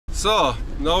So,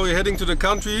 now we're heading to the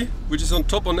country which is on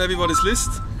top on everybody's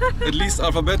list, at least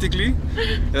alphabetically.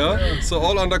 Yeah, so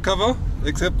all undercover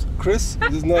except Chris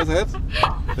with his nice hat.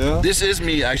 Yeah. This is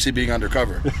me actually being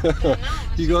undercover.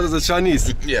 He goes as a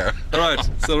Chinese. Yeah. Alright,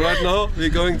 so right now we're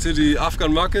going to the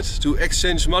Afghan market to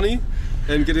exchange money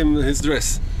and get him his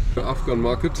dress. The Afghan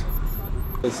market.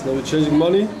 Yes, now we're changing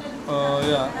money.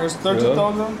 Yeah, it's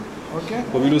 30,000. Okay.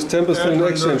 But we lose 10% in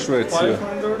exchange rates here.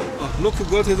 Oh, look who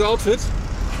got his outfit.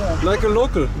 Like a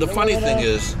local. The funny thing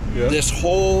is, this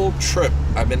whole trip,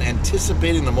 I've been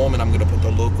anticipating the moment I'm going to put the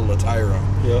local attire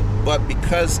on. Yeah. But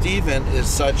because Steven is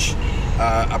such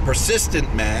a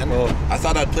persistent man, I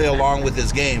thought I'd play along with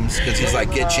his games because he's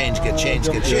like, get change, get change,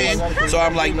 get change. So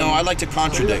I'm like, no, I like to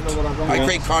contradict. I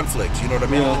create conflict, you know what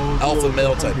I mean? Alpha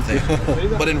male type thing.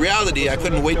 But in reality, I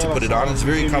couldn't wait to put it on. It's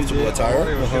very comfortable attire.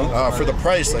 For the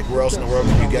price, like where else in the world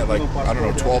can you get like, I don't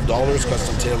know, $12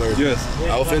 custom tailored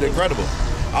outfit? Incredible.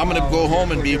 I'm gonna go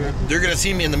home and they're gonna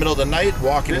see me in the middle of the night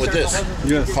walking with this.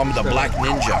 Yes. Call me the Black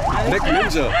Ninja. Black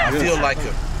Ninja. I feel like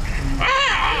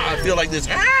I feel like this.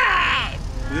 Yes.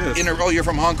 Oh, you're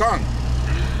from Hong Kong.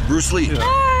 Bruce Lee.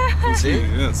 Yeah. See?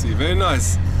 Yeah, see, very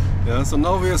nice. Yeah, so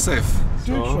now we are safe.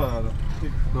 So,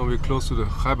 now we're close to the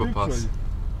Khyber Pass.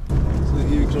 So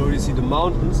here you can already see the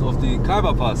mountains of the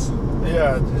Khyber Pass.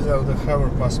 Yeah, these are the Khyber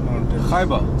Pass mountains.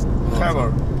 Khyber.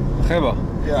 Khyber.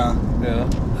 Yeah. Yeah.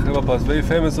 Khyber Pass, very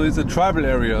famous. So it's a tribal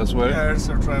area as well. Yeah, it's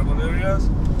a tribal areas.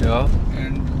 Yeah.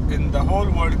 And in the whole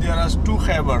world there are two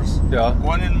Khybers. Yeah.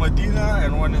 One in Medina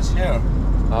and one is here.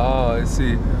 Ah, I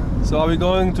see. So are we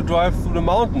going to drive through the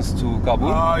mountains to Kabul?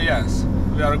 Yes.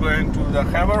 We are going to the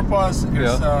Khyber Pass.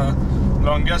 It's the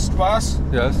longest pass.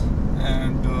 Yes.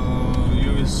 And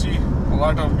you will see a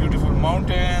lot of beautiful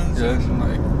mountains and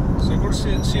like so good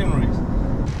scenery.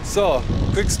 So,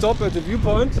 quick stop at the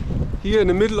viewpoint here in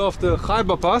the middle of the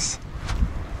Khyber Pass.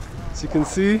 As you can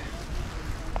see,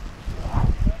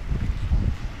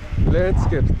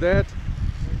 landscapes, dead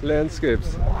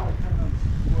landscapes.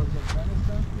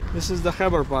 This is the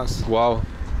Khyber Pass. Wow.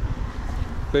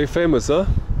 Very famous, huh?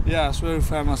 Yeah, it's very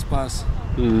famous pass.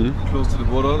 Close to the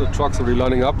border, the trucks are really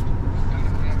lining up.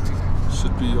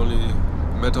 Should be only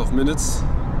a matter of minutes.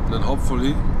 And then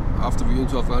hopefully, after we're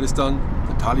into Afghanistan,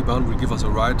 the Taliban will give us a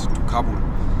ride to Kabul.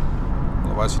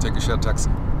 Otherwise, we take a shared taxi.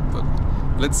 But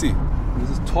let's see. This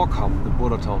is Torkham, the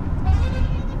border town.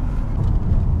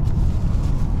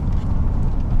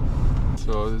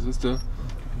 So this is the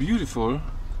beautiful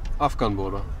Afghan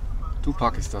border to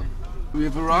Pakistan. We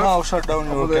have arrived. Now shut down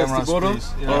your cameras,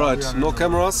 please. Yeah, alright, no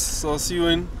cameras, so I'll see you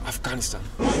in Afghanistan.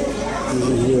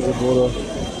 Here at the border.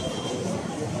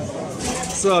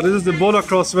 So this is the border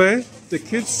crossway. The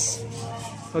kids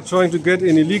are trying to get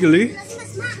in illegally.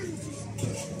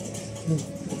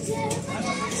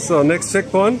 So next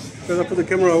checkpoint, better put the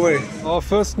camera away. Our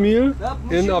first meal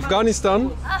in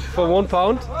Afghanistan for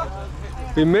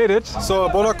 £1. We made it. So our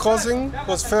border crossing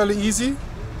was fairly easy.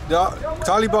 The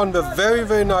Taliban were very,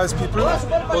 very nice people.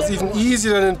 It was even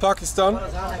easier than in Pakistan.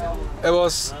 It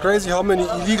was crazy how many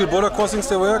illegal border crossings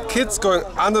there were. Kids going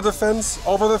under the fence,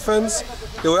 over the fence.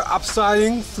 They were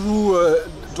upsiding through a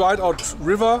dried out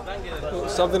river,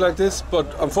 something like this.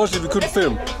 But unfortunately we couldn't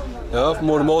film,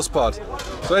 for the most part.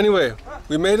 So anyway,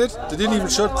 we made it. They didn't even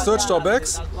search our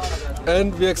bags.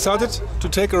 And we're excited to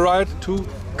take a ride to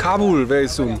Kabul very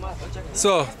soon.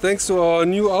 So, thanks to our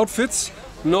new outfits,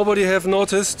 nobody have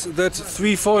noticed that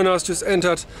 3 foreigners just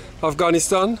entered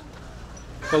Afghanistan.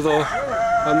 Although,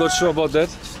 I'm not sure about that.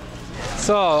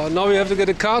 So, now we have to get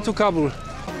a car to Kabul.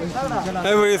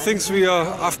 Everybody thinks we are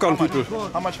Afghan people.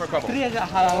 How much for a couple?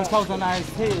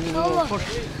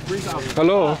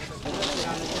 Hello.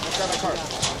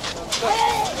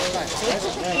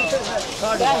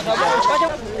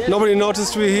 Nobody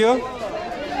noticed we're here.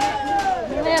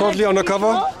 Totally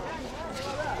undercover.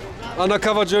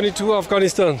 Undercover journey to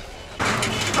Afghanistan.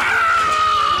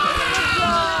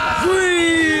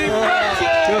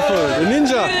 Careful, a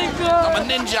ninja. I'm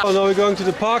a ninja. So now we're going to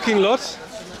the parking lot.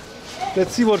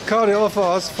 Let's see what car they offer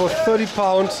us for £30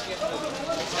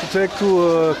 to take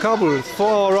to Kabul.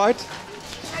 4-hour ride.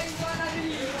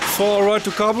 4-hour ride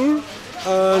to Kabul,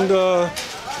 and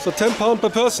so £10 per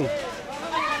person.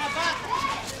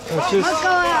 Which is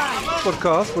what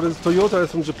cars? But it's Toyota is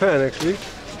from Japan actually.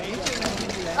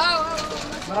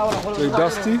 Very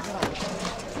dusty.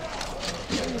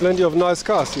 Plenty of nice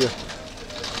cars here.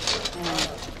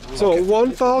 So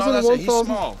 1,000,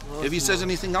 1,000. If he says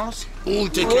anything else, we'll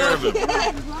take care of it.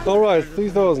 All right,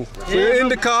 3,000. So you're in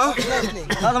the car.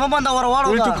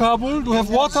 Ready to Kabul? Do you have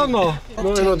water? No.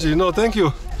 No energy. No, thank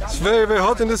you. It's very, very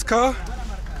hot in this car.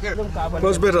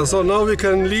 Much better. So now we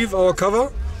can leave our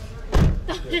cover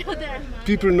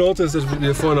people noticed that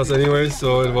we're foreigners anyway,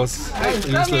 so it was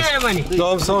useless.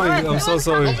 No, I'm sorry. I'm so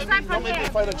sorry. Don't make me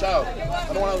fight a child.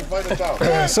 I don't want to fight a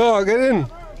child. So, get in.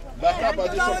 Back up, I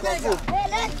do some kung fu.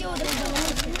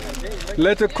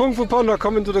 Let the Kung Fu Panda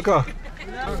come into the car.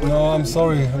 No, I'm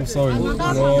sorry. I'm sorry.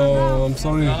 No, I'm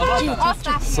sorry.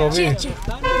 Sorry.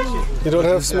 You don't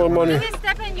have small money.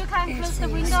 Stefan, you can close the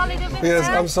window a little bit. Yes,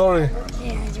 I'm sorry.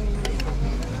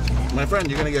 My friend,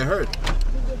 you're gonna get hurt.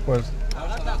 What?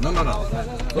 No.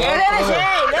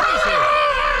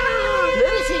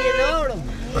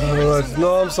 Alright,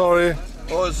 no, I'm sorry.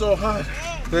 Oh, it's so hot.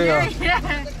 Yeah.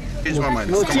 Change my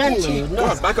mind. Come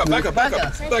on, back up.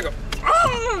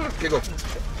 Okay, go.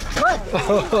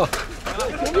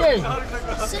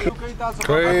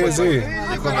 Crazy.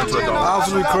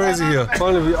 Absolutely crazy here.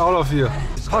 Finally, we're out of here.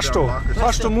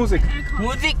 Pashto music.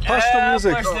 Pashto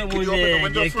music. Can you open the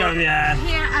window for me?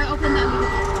 Here, I open the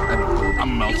I'm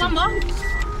melting. You want more?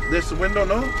 This window,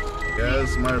 no?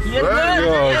 Yes, my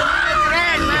friend.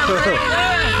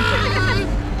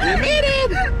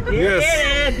 Yes.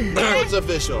 Now it's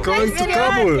official. Going to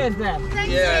Kabul.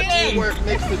 Yeah, teamwork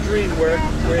makes the dream work.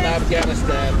 We're in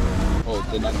Afghanistan. Oh,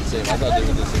 they're not the same. I thought they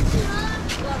were the same thing.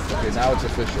 Okay, now it's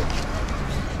official.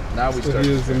 Now we So start.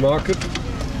 here's the market.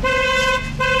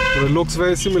 But it looks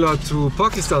very similar to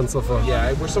Pakistan so far.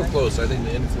 Yeah, we're so close. I think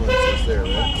the influence is there,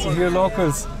 right? So here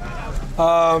locals.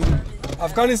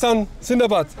 Afghanistan,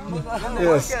 Sindabad.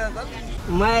 Yes.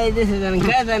 This is in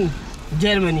cousin,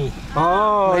 Germany.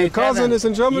 Oh, your cousin is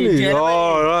in Germany.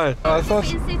 Oh, right. I thought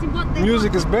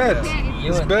music is bad.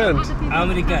 It's banned.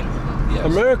 American. Yes.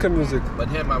 American music. But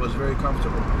him, I was very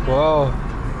comfortable. Wow.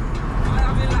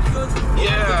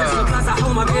 Yeah.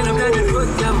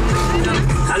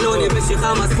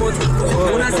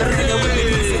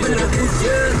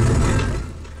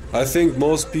 I think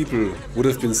most people would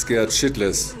have been scared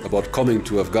shitless about coming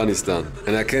to Afghanistan,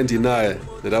 and I can't deny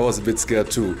that I was a bit scared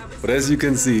too. But as you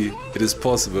can see, it is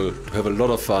possible to have a lot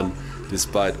of fun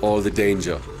despite all the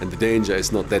danger. And the danger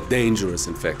is not that dangerous,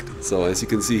 in fact. So as you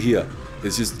can see here,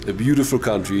 it's just a beautiful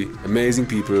country, amazing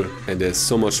people, and there's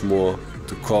so much more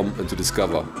to come and to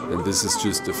discover. And this is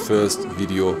just the first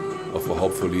video of a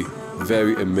hopefully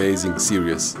very amazing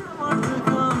series.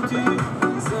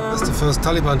 That's the first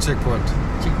Taliban checkpoint.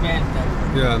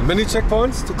 Yeah, many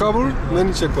checkpoints to Kabul?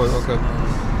 Many checkpoints, okay.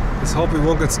 Let's hope we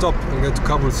won't get stopped and get to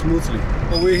Kabul smoothly.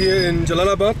 Well, we're here in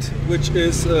Jalalabad, which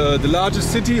is the largest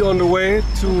city on the way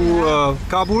to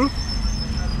Kabul.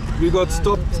 We got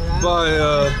stopped by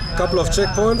a couple of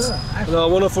checkpoints, and our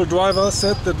wonderful driver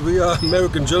said that we are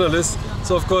American journalists,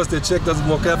 so of course they checked us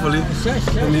more carefully,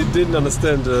 and he didn't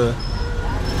understand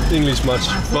English much,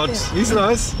 but he's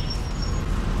nice.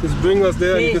 He's bringing us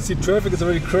there, and you can see traffic is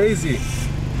already crazy.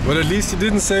 But at least he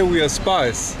didn't say we are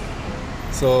spies,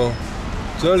 so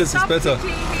journalist is better.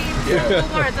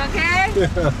 Words, okay?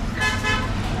 Yeah.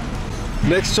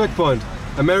 Next checkpoint,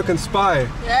 American spy.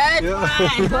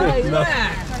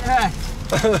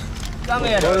 Come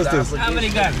here. What is this?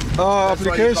 American. Ah, That's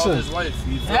why he called application. his wife.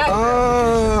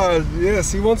 Ah,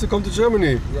 yes, he wants to come to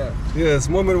Germany. Yeah. Yes,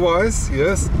 moment-wise,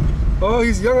 yes. Oh,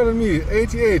 he's younger than me,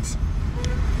 88.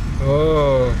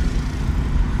 Oh.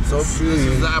 So this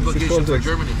is the application for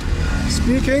Germany.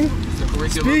 Speaking, The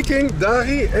curriculum.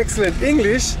 Dari, excellent.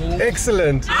 English,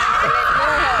 excellent. Small,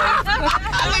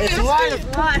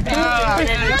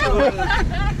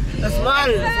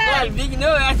 big,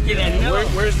 no, excellent, no.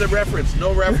 Where's the reference?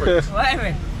 No reference.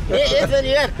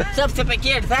 Substitute.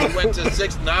 You went to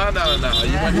sixth. No. You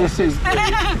went to sixth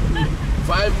grade.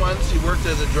 5 months you worked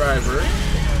as a driver.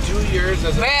 2 years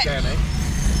as a mechanic.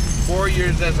 4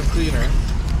 years as a cleaner.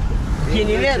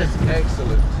 Engineer.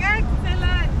 Excellent.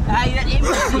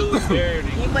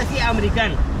 Embassy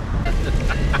American.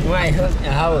 Why?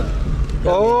 How?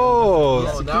 Oh,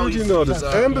 now security he's- notice.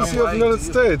 he's, Embassy of the United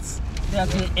States.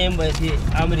 That's the embassy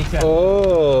American.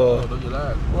 Oh, Look at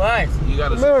that. What? You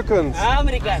got a Americans.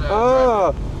 American.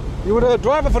 Ah, you were a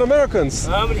driver for the Americans.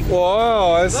 American.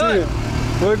 Wow, I see.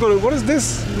 Very good. What is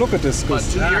this? Look at this. But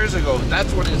 2 years ago,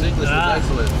 that's when his English was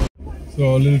excellent.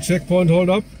 So a little checkpoint hold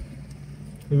up.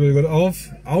 We will go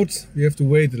out. We have to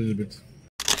wait a little bit.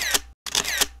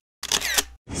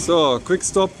 So, quick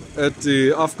stop at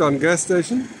the Afghan gas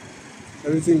station.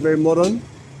 Everything very modern.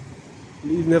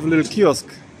 We even have a little kiosk.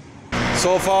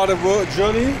 So far the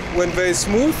journey went very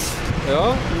smooth.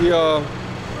 Yeah,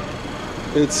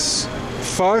 it's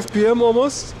 5 p.m.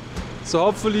 almost. So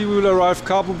hopefully we will arrive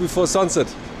Kabul before sunset.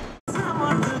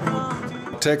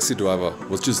 Taxi driver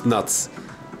was just nuts.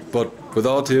 But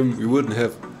without him we wouldn't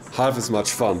have half as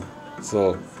much fun.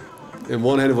 So in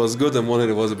one hand it was good, and one hand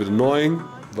it was a bit annoying.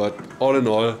 But all in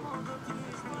all,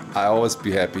 I always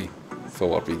be happy for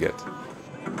what we get.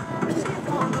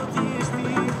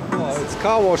 Oh, it's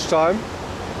car wash time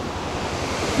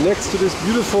next to this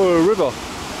beautiful river.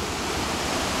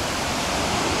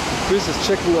 Chris is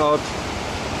checking out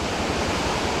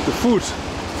the food.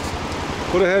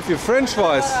 What do I have here? French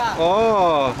fries.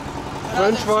 Oh,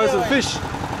 French fries and fish.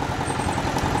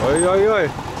 Oi, oi, oi.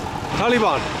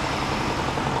 Taliban.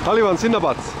 Taliban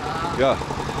Zindabad. Yeah.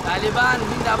 Taliban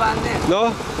Zindabad.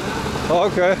 No? Oh,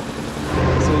 okay.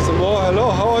 So some more.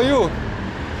 Hello, how are you?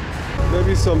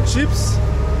 Maybe some chips?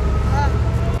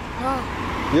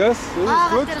 Yes, this is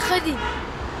good.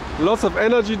 Lots of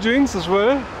energy drinks as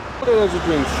well. What energy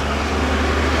drinks?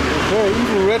 Okay,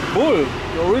 even Red Bull,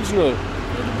 the original.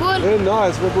 Red Bull. Very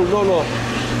nice, Red Bull. No, no.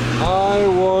 I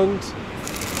want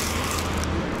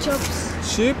Chips.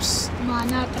 chips.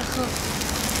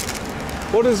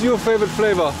 What is your favorite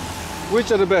flavor?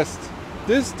 Which are the best?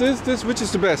 This, which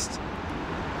is the best?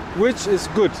 Which is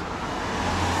good?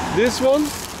 This one?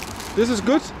 This is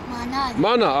good?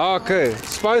 Mana, okay.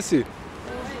 Spicy.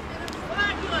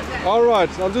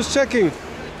 Alright, I'm just checking.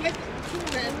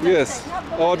 Yes,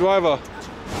 our driver.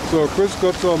 So Chris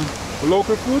got some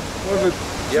local food. What is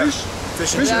it? Yeah.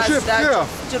 Fish and chips, yeah.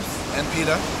 Chips. And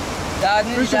pita.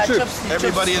 Fish and chips.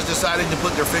 Everybody is deciding to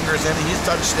put their fingers in it. He's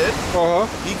touched it.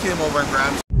 He came over and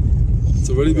grabbed. It's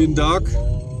already been dark.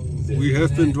 We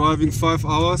have been driving 5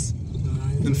 hours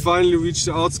and finally reached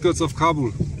the outskirts of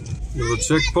Kabul. There's a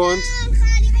checkpoint.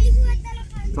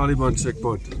 Taliban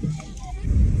checkpoint.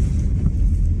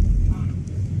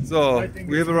 So,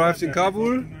 we have arrived in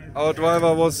Kabul. Our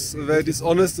driver was very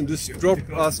dishonest and just dropped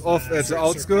us off at the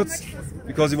outskirts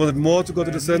because he wanted more to go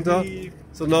to the center.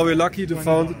 So now we're lucky to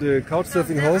find the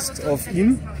couchsurfing host of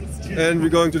IN and we're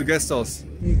going to the guest house.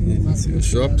 See the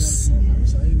shops.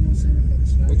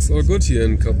 Looks all good here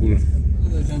in Kabul.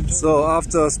 So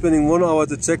after spending 1 hour at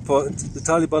the checkpoint, the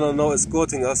Taliban are now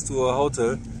escorting us to a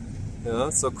hotel. Yeah,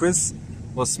 so Chris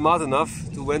was smart enough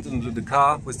to went into the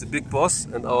car with the big boss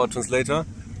and our translator,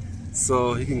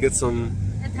 so he can get some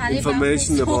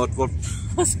information about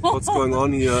what's going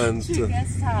on here. And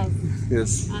yes,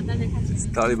 this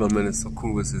Taliban man is so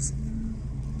cool with his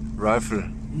rifle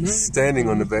standing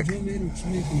on the back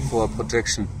for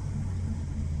protection.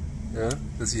 Yeah,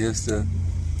 because he has the.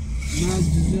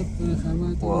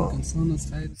 Wow.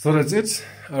 So that's it.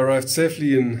 I arrived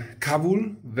safely in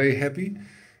Kabul, very happy.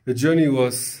 The journey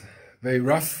was very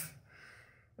rough,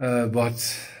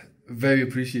 but very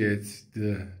appreciate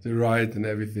the ride and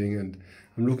everything, and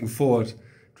I'm looking forward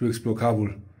to explore Kabul.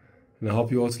 And I hope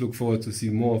you also look forward to see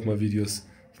more of my videos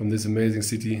from this amazing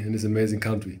city and this amazing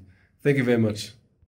country. Thank you very much.